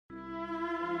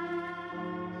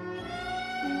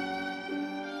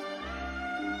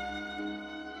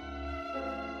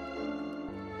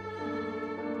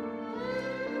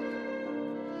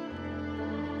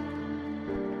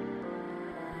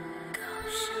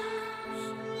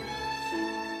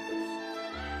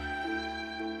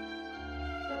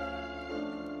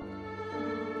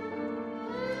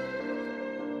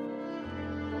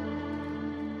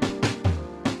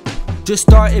Just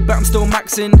started but I'm still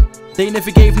maxing. They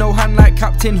never gave no hand like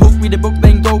captain. Hook, read the book,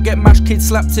 then go get mashed, kid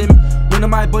slapped him. One of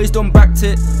my boys done backed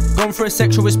it. Gone for a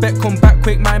sexual respect, come back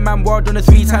quick. My man ward on a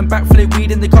 3-time backflip.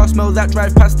 Weed in the car, smell that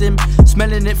drive past him.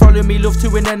 Smelling it, follow me, love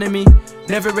to an enemy.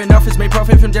 Never enough, it's made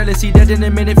profit from jealousy. Dead in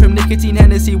a minute from nicotine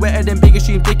Hennessy. Wetter than bigger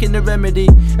stream, dick in the remedy.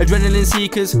 Adrenaline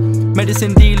seekers,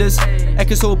 medicine dealers,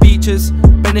 Ecosol beaches.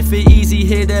 Benefit easy,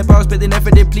 hear their bars but they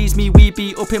never did please me. We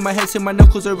beat up in my head till my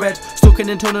knuckles are red. Stuck in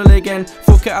the tunnel again,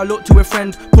 fuck it, I'll look to a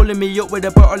friend. Pulling me up with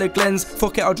a bottle of Glens.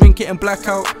 Fuck it, I'll drink it and black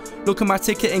out. Look at my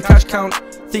ticket and cash count.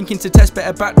 Thinking to test,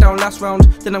 better back down last round.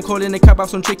 Then I'm calling the cab, have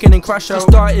some chicken and crash out. Just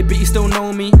started but you still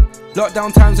know me.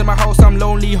 Lockdown times in my house, I'm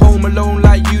lonely. Home alone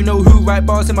like you know who. Write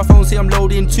bars in my phone, say I'm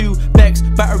loading 2 Bex,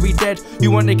 battery dead.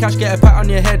 You want the cash, get a pat on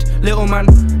your head. Little man,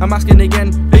 I'm asking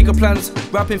again. Bigger plans,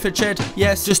 rapping for Ched.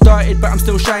 Yes, just started but I'm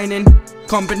still shining.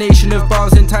 Combination of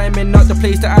bars and timing. Not the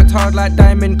place to act hard like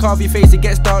diamond. Carve your face, it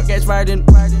gets dark, gets riding.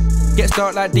 Gets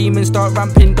dark like demons, start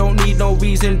ramping. Don't need no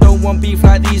reason, don't want beef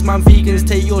like these man vegans.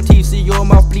 Take your teeth, see your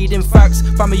mouth bleeding. Facts,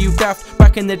 family you daft.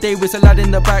 Back in the day was a lad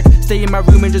in the back. Stay in my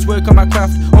room and just work on my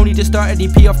craft. Only just started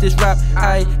EP off this rap.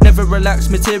 I never relax,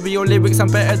 material lyrics, I'm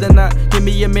better than that. Give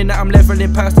me a minute, I'm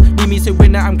leveling past. Need me to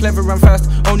win it, I'm clever and fast.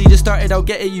 Only just started, I'll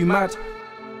get it, you mad.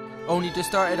 Only just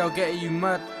started, I'll get it, you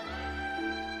mad.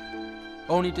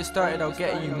 Only just started, I'll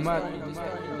get it, you mad.